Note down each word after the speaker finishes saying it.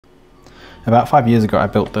About 5 years ago I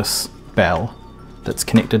built this bell that's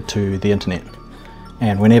connected to the internet,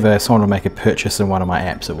 and whenever someone would make a purchase in one of my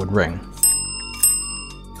apps it would ring.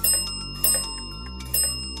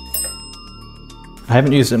 I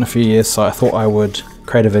haven't used it in a few years, so I thought I would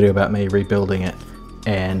create a video about me rebuilding it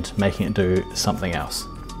and making it do something else.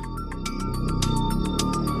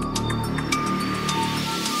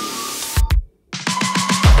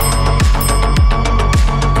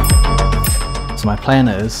 So my plan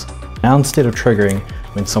is, now instead of triggering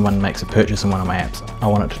when someone makes a purchase in one of my apps, I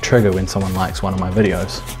want it to trigger when someone likes one of my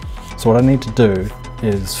videos. So what I need to do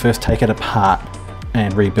is first take it apart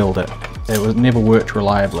and rebuild it. It never worked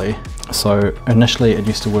reliably. So initially it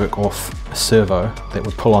used to work off a servo that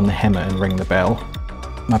would pull on the hammer and ring the bell.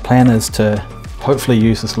 My plan is to hopefully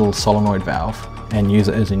use this little solenoid valve and use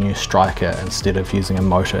it as a new striker instead of using a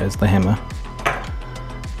motor as the hammer.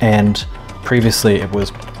 And previously it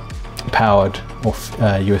was powered off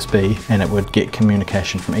USB and it would get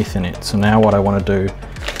communication from Ethernet. So now what I want to do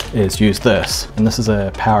is use this, and this is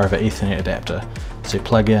a power over Ethernet adapter. So you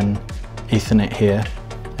plug in Ethernet here,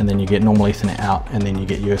 and then you get normal Ethernet out, and then you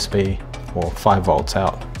get USB or 5 volts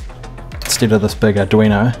out. Instead of this big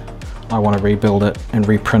Arduino, I want to rebuild it and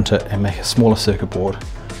reprint it and make a smaller circuit board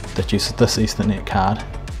that uses this Ethernet card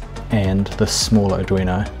and this smaller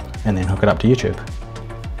Arduino, and then hook it up to YouTube.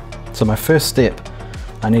 So my first step,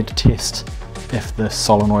 I need to test if the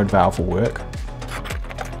solenoid valve will work.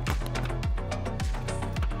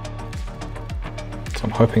 So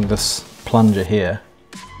I'm hoping this plunger here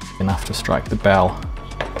is enough to strike the bell.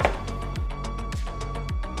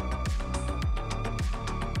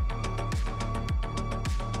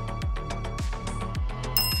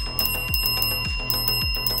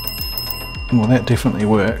 Well, that definitely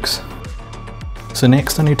works. So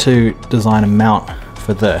next I need to design a mount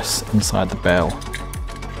for this inside the bell.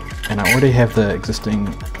 And I already have the existing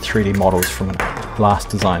 3D models from when I last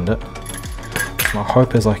designed it. My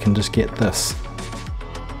hope is I can just get this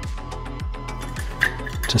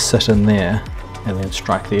to sit in there and then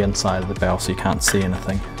strike the inside of the bell so you can't see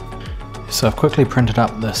anything. So I've quickly printed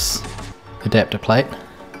up this adapter plate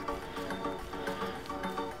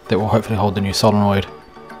that will hopefully hold the new solenoid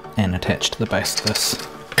and attach to the base of this.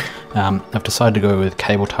 I've decided to go with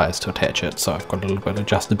cable ties to attach it, so I've got a little bit of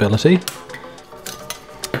adjustability.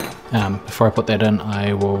 Before I put that in,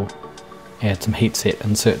 I will add some heatset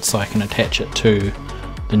inserts so I can attach it to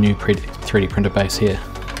the new 3D printer base here.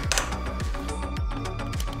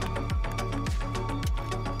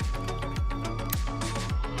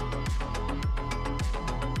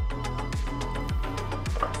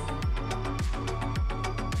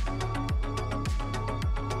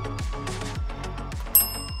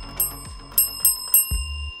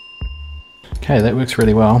 Okay, that works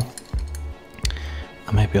really well.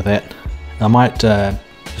 I'm happy with that. I might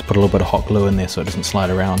just put a little bit of hot glue in there so it doesn't slide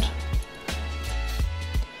around.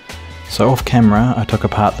 So off camera I took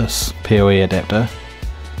apart this PoE adapter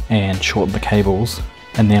and shortened the cables,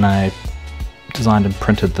 and then I designed and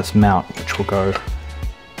printed this mount which will go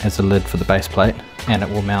as a lid for the base plate, and it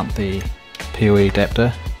will mount the PoE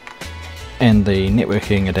adapter and the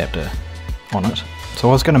networking adapter on it. So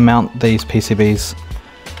I was going to mount these PCBs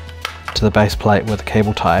to the base plate with a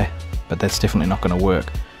cable tie, but that's definitely not going to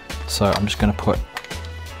work. So I'm just going to put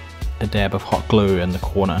a dab of hot glue in the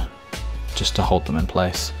corner just to hold them in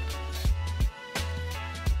place.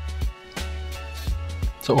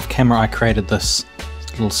 So off camera I created this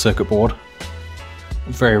little circuit board.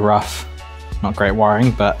 Very rough, not great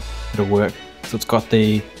wiring, but it'll work. So it's got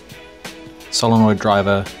the solenoid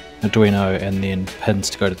driver, Arduino, and then pins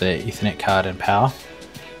to go to the Ethernet card and power.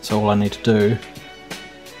 So all I need to do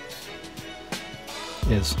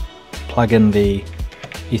is plug in the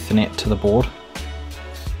Ethernet to the board,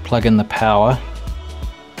 plug in the power,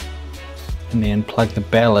 and then plug the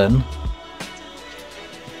bell in,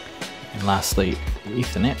 and lastly the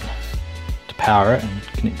Ethernet to power it and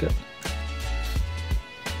connect it.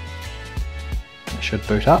 It should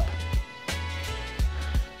boot up.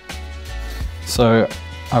 So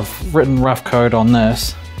I've written rough code on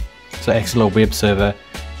this, so it acts as a little web server,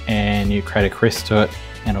 and you create a request to it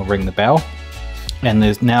and it'll ring the bell. And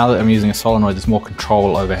now that I'm using a solenoid, there's more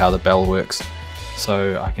control over how the bell works.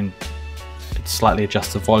 So I can slightly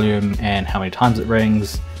adjust the volume and how many times it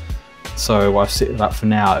rings. So what I've set it up for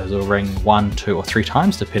now is it'll ring 1, 2 or 3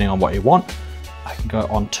 times depending on what you want. I can go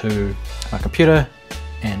onto my computer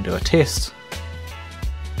and do a test.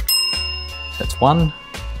 That's 1.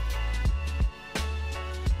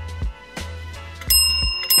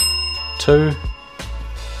 2.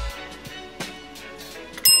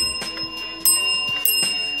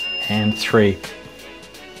 And 3.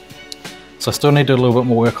 So I still need to do a little bit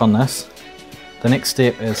more work on this, The next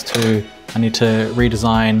step is I need to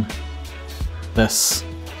redesign this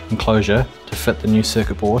enclosure to fit the new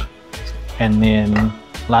circuit board. And then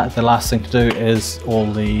the last thing to do is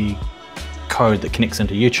all the code that connects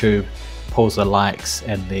into YouTube, pulls the likes,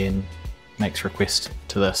 and then makes request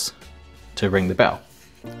to this to ring the bell.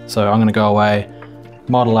 So I'm going to go away,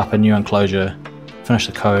 model up a new enclosure, finish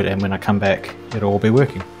the code, and when I come back it'll all be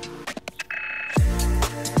working.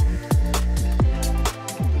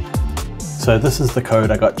 So this is the code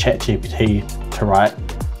I got ChatGPT to write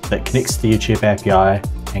that connects to the YouTube API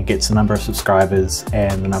and gets the number of subscribers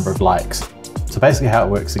and the number of likes. So basically how it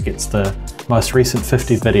works, it gets the most recent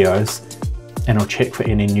 50 videos and it'll check for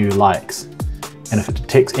any new likes. And if it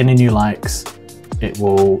detects any new likes, it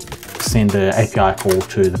will send an API call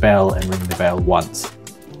to the bell and ring the bell once.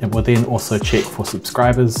 It will then also check for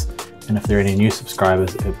subscribers, and if there are any new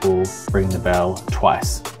subscribers, it will ring the bell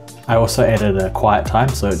twice. I also added a quiet time,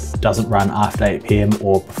 so it doesn't run after 8 PM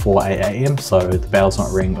or before 8 AM, so the bell's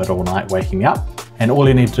not ringing it all night waking me up. And all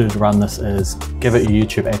you need to do to run this is give it your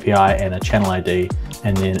YouTube API and a channel ID,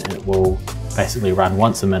 and then it will basically run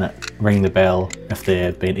once a minute, ring the bell if there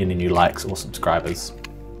have been any new likes or subscribers.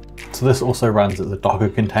 So this also runs as a Docker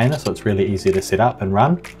container, so it's really easy to set up and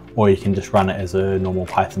run, or you can just run it as a normal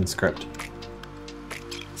Python script.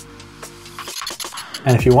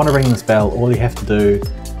 And if you want to ring this bell, all you have to do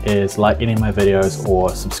is like any of my videos or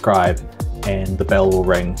subscribe, and the bell will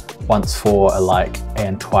ring once for a like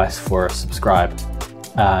and twice for a subscribe.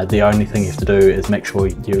 The only thing you have to do is make sure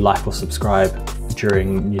you like or subscribe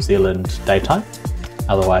during New Zealand daytime,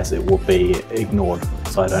 otherwise it will be ignored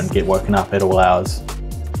so I don't get woken up at all hours.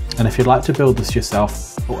 And if you'd like to build this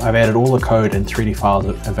yourself, I've added all the code and 3D files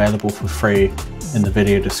available for free in the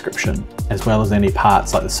video description, as well as any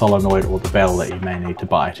parts like the solenoid or the bell that you may need to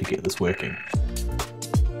buy to get this working.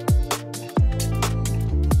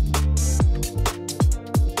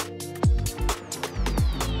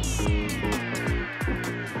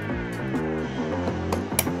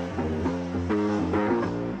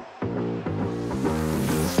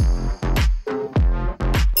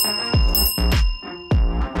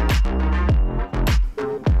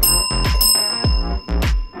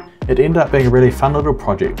 It ended up being a really fun little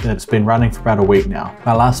project that's been running for about a week now.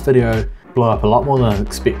 My last video blew up a lot more than I was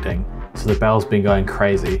expecting, so the bell's been going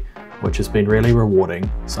crazy, which has been really rewarding.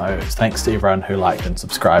 So thanks to everyone who liked and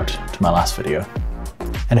subscribed to my last video.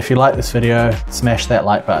 And if you like this video, smash that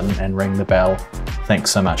like button and ring the bell. Thanks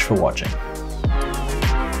so much for watching.